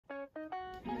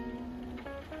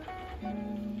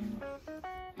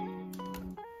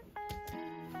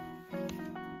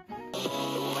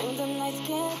When the nights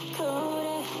get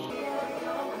colder.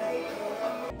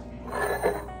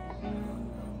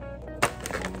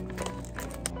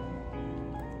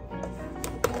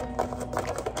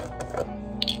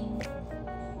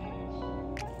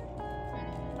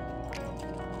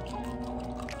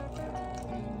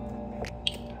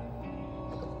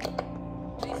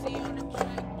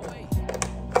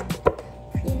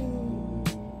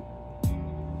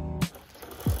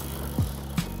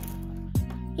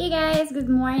 Hey guys, good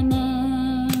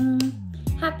morning!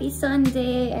 Happy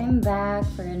Sunday! I'm back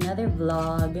for another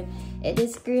vlog. It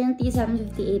is currently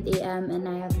 7:58 AM and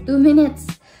I have 2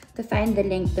 minutes to find the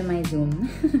link to my Zoom.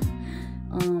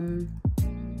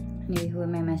 Anyway, who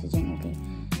am I messaging? Okay.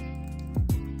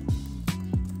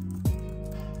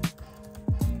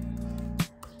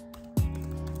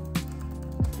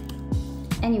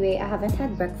 Anyway, I haven't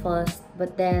had breakfast,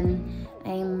 but then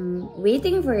I'm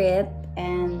waiting for it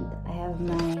and I have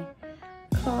my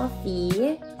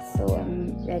coffee, so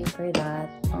I'm ready for that.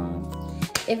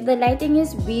 If the lighting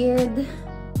is weird,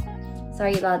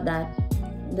 sorry about that.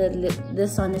 The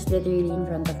sun is literally in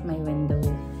front of my window,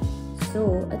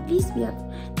 so at least we have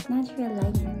natural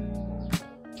lighting,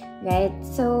 right?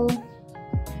 So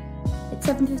it's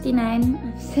 7:59.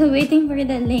 I'm still waiting for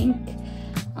the link.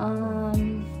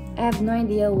 I have no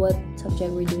idea what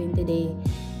subject we're doing today.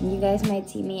 And you guys might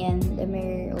see me in the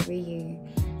mirror over here.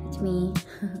 It's me.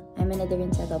 I'm in a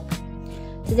different setup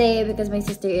today because my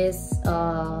sister is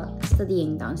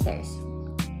studying downstairs.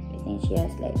 I think she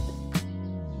has like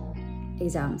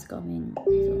exams coming.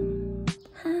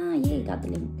 So, yay, got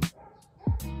the link.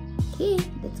 Okay,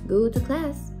 let's go to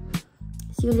class.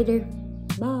 See you later.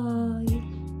 Bye.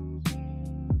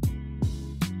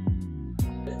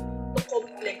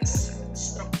 Complex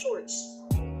structures.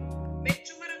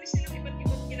 Medyo marami silang iba't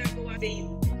ibang ginagawa.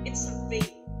 Vein. It's a vein.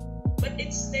 But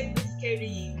instead of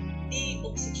carrying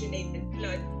deoxygenated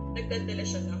blood, nagdadala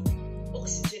siya ng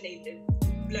oxygenated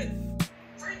blood.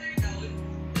 Further down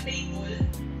the table,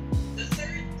 the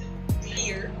third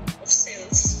layer of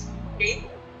cells, okay?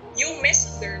 Yung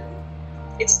mesoderm,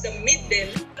 it's the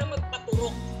middle na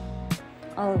magpaturok.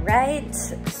 Alright,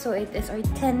 so it is our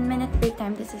 10-minute break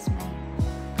time. This is my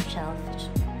shelf.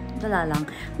 Wala lang.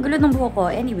 Gulo ng buhok ko.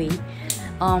 Anyway,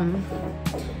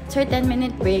 it's our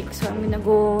 10-minute break. So I'm gonna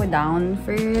go down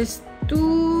first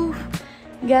to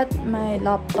get my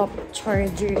laptop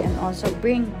charger and also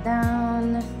bring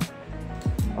down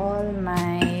all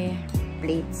my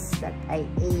plates that I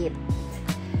ate.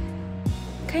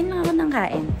 Kain lang ako ng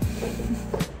kain.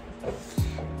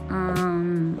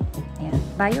 Yeah,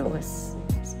 bio was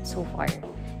so far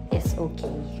is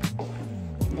okay.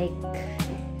 Like,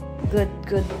 good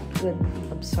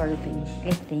absorbing,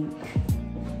 I think.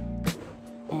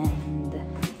 And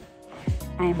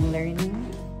I'm learning.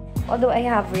 Although I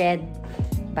have read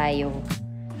bio,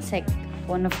 it's like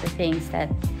one of the things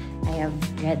that I have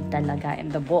read talaga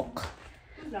in the book.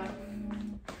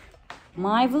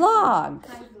 My vlog.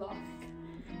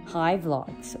 Hi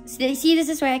vlog. So, see, this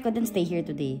is why I couldn't stay here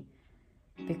today.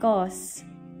 Because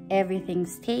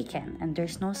everything's taken and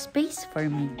there's no space for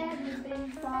me.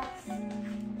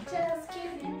 Just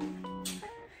kidding.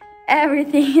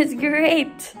 Everything is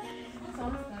great.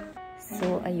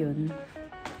 So, ayun.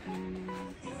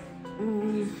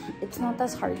 It's not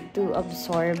as hard to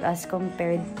absorb as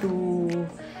compared to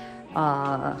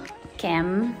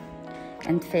chem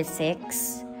and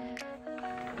physics,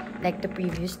 like the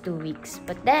previous 2 weeks.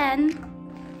 But then,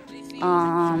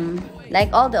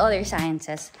 like all the other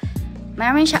sciences,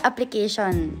 marami siya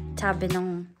application, sabi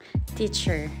ng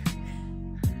teacher.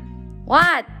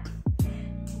 What?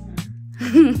 So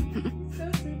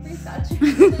super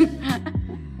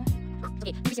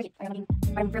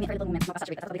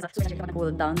saturated.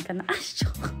 Cool down ka na.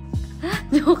 Joke.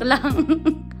 Joke lang.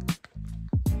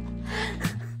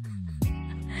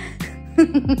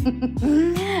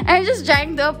 I'm just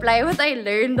trying to apply what I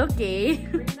learned, okay?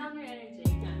 Bring down your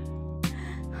energy.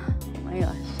 Oh my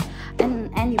gosh. And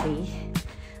anyway,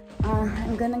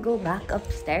 I'm gonna go back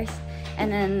upstairs and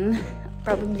then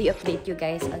probably update you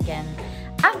guys again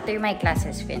after my class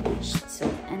is finished. So,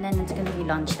 and then it's gonna be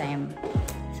lunchtime.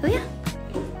 So yeah.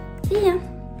 See ya.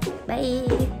 Bye.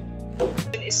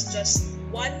 It's just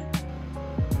one.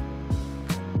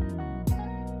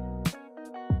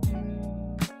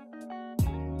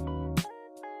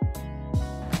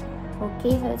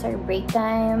 Okay, so it's our break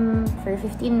time for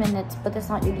 15 minutes, but it's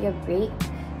not really a break.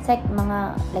 It's like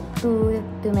like two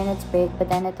minutes break, but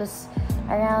then it was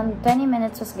around 20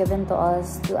 minutes was given to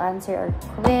us to answer our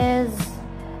quiz,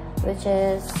 which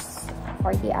is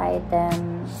 40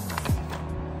 items.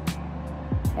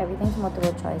 Everything's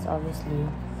multiple choice, obviously.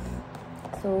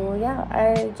 So yeah,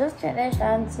 I just finished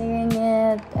answering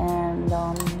it and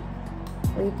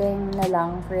waiting na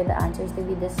lang for the answers to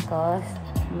be discussed.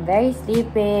 I'm very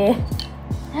sleepy.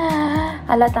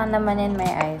 Halata naman in my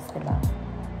eyes, diba?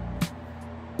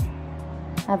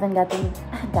 I haven't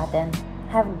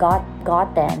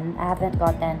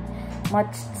gotten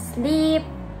much sleep,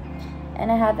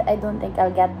 and I don't think I'll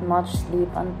get much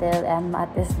sleep until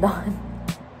NMAT is done.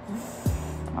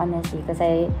 Honestly, because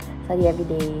I study every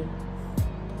day.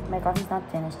 My coffee's not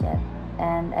finished yet,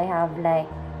 and I have like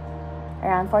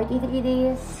around 43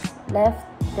 days left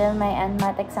till my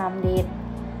NMAT exam date,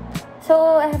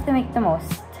 so I have to make the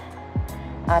most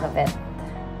out of it.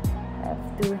 I have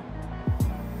to.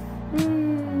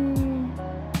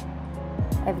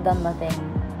 I've done nothing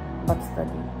but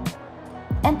study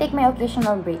and take my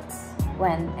occasional breaks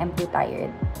when I'm too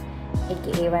tired,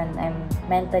 aka when I'm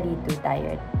mentally too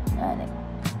tired.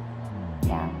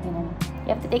 Yeah, you know,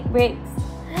 you have to take breaks.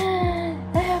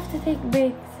 I have to take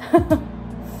breaks.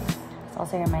 It's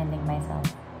also reminding myself.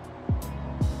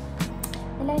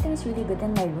 The lighting is really good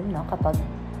in my room, no? Kapag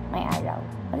may araw.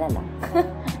 Wala lang.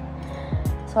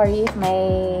 Sorry if my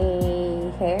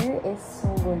hair is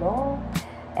so gulo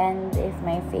and if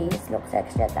my face looks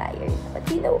extra tired. But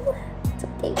you know, it's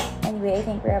okay. Anyway, I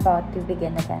think we're about to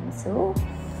begin again. So,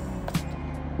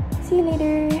 see you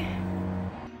later.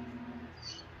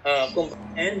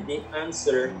 And the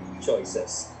answer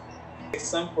choices.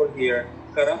 Example here,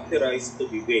 characterized to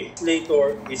be vague.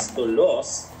 Later is to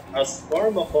loss as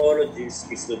pharmacologist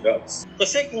is to drugs.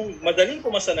 Kasi kung madaling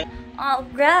pumasa ng...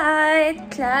 Alright,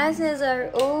 classes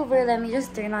are over. Let me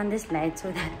just turn on this light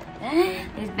so that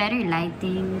there's better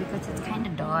lighting because it's kind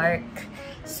of dark.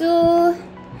 So,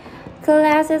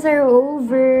 classes are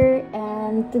over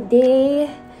and today,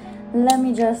 let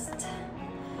me just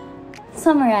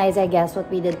summarize, I guess, what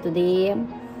we did today.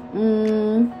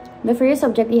 The first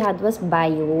subject we had was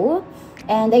bio,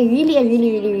 and I really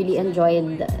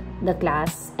enjoyed the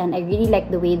class, and I really liked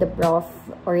the way the prof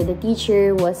or the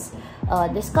teacher was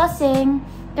discussing,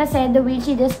 kasi the way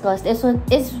she discussed is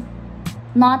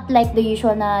not like the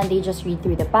usual na they just read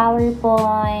through the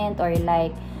PowerPoint or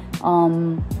like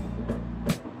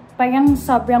parang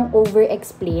sobrang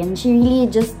over-explain. She really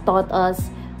just taught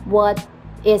us what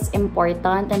is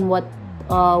important and what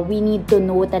we need to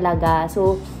know talaga.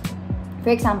 So, for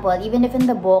example, even if in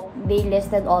the book, they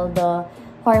listed all the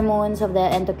hormones of the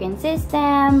endocrine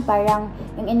system, parang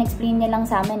yung in-explain niya lang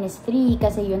sa amin is 3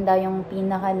 kasi yun daw yung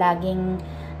pinaka-laging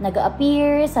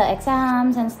nag-appear sa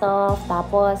exams and stuff.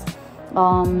 Tapos,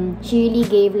 she really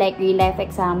gave like real-life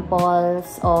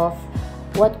examples of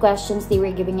what questions they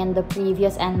were giving in the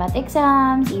previous NMAT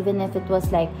exams, even if it was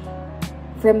like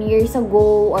from years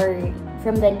ago or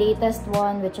from the latest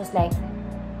one, which was like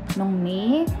nung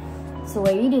May. So,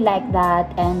 I really like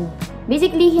that. And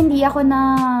basically, hindi ako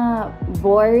na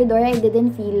bored or I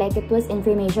didn't feel like it was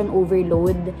information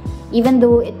overload, even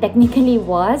though it technically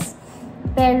was.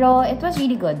 Pero, it was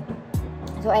really good.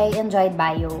 So, I enjoyed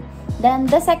bio. Then,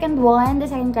 the second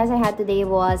class I had today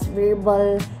was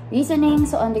verbal reasoning.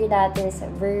 So, under that is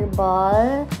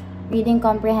verbal, reading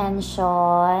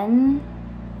comprehension.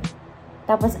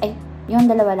 Tapos, yung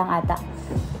dalawa lang ata.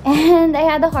 And I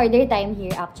had a harder time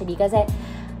here actually kasi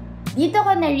dito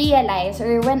ko na-realize,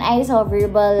 or when I saw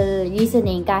verbal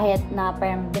reasoning, kahit na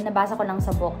parang binabasa ko lang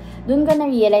sa book, dun ko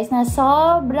na-realize na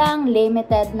sobrang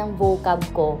limited ng vocab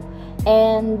ko.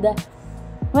 And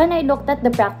when I looked at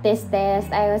the practice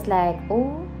test, I was like,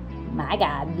 oh my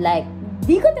God, like,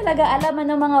 di ko talaga alam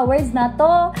ano mga words na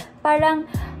to. Parang,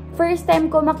 first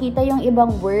time ko makita yung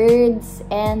ibang words,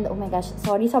 and oh my gosh,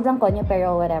 sorry, sobrang konyo,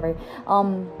 pero whatever.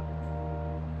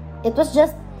 It was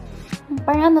just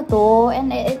parang ano to,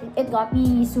 and it got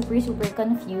me super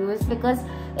confused because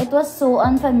it was so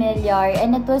unfamiliar,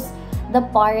 and it was the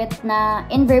part na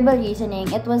in verbal reasoning,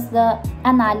 it was the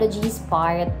analogies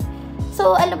part.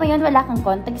 So, alam mo yun, wala kang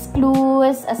context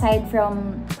clues aside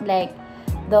from like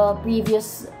the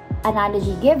previous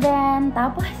analogy given.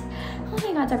 Tapos, oh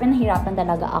my God, sabi nahirapan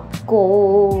talaga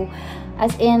ako.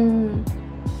 As in,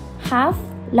 half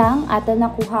lang ata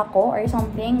nakuha ko or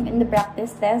something in the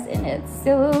practice test, and it's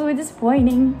so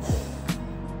disappointing.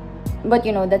 But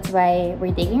you know, that's why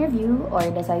we're taking review, or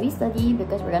that's why we study,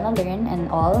 because we're gonna learn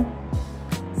and all.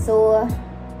 So,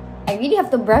 I really have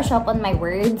to brush up on my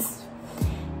words.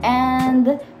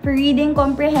 And for reading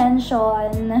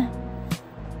comprehension,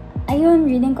 ayun,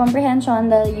 reading comprehension,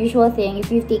 the usual thing,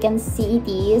 if you've taken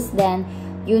CETs, then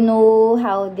you know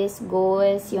how this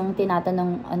goes, yung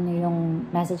tinatanong ano yung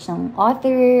message ng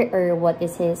author or what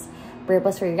is his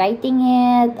purpose for writing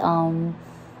it,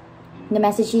 the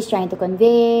message she's trying to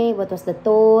convey, what was the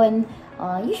tone,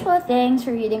 usual things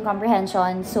for reading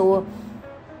comprehension. So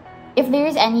if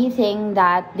there's anything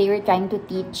that they were trying to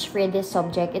teach for this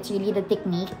subject, it's really the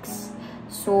techniques.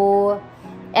 So,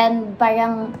 and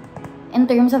parang in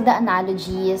terms of the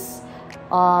analogies,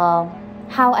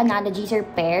 how analogies are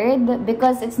paired,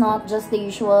 because it's not just the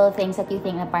usual things that you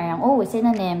think na parang, oh,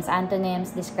 synonyms,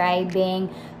 antonyms, describing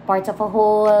parts of a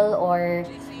whole, or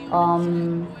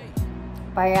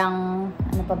parang,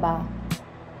 ano pa ba,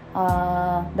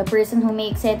 the person who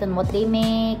makes it and what they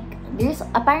make. There's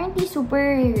apparently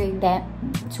super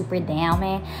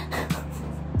dami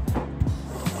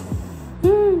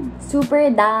super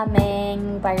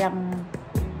daming parang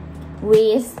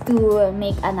ways to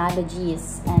make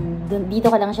analogies, and dito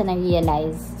ko lang siya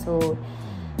na-realize. So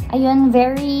ayun,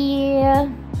 very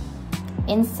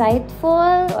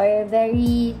insightful, or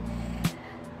very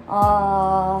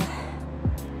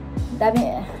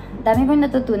dami kong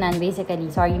natutunan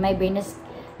basically. Sorry, my brain is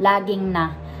lagging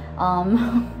na.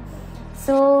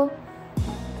 So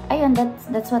ayun,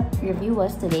 that's what review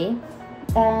was today.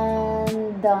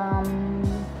 And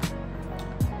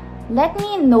let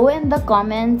me know in the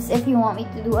comments if you want me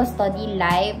to do a study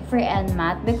live for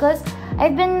NMAT, because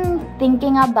I've been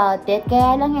thinking about it,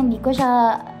 kaya lang hindi ko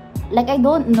siya, like, I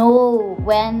don't know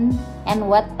when and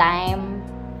what time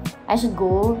I should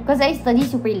go, because I study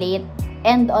super late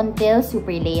and until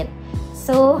super late.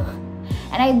 So,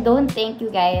 and I don't think you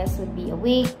guys would be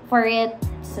awake for it.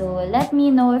 So let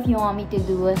me know if you want me to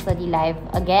do a study live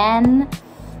again,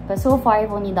 because so far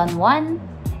I've only done one.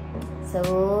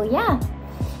 So yeah,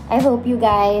 I hope you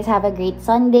guys have a great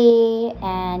Sunday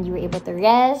and you were able to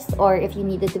rest, or if you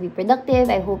needed to be productive,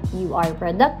 I hope you are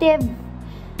productive.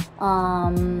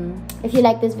 If you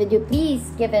like this video, please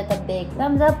give it a big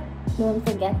thumbs up. Don't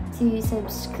forget to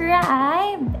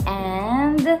subscribe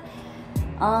and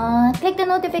click the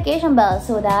notification bell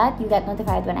so that you get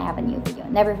notified when I have a new video.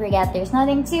 Never forget, there's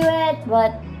nothing to it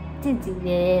but to do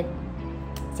it.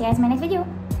 See you guys in my next video.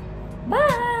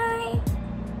 Bye!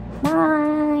 Bye!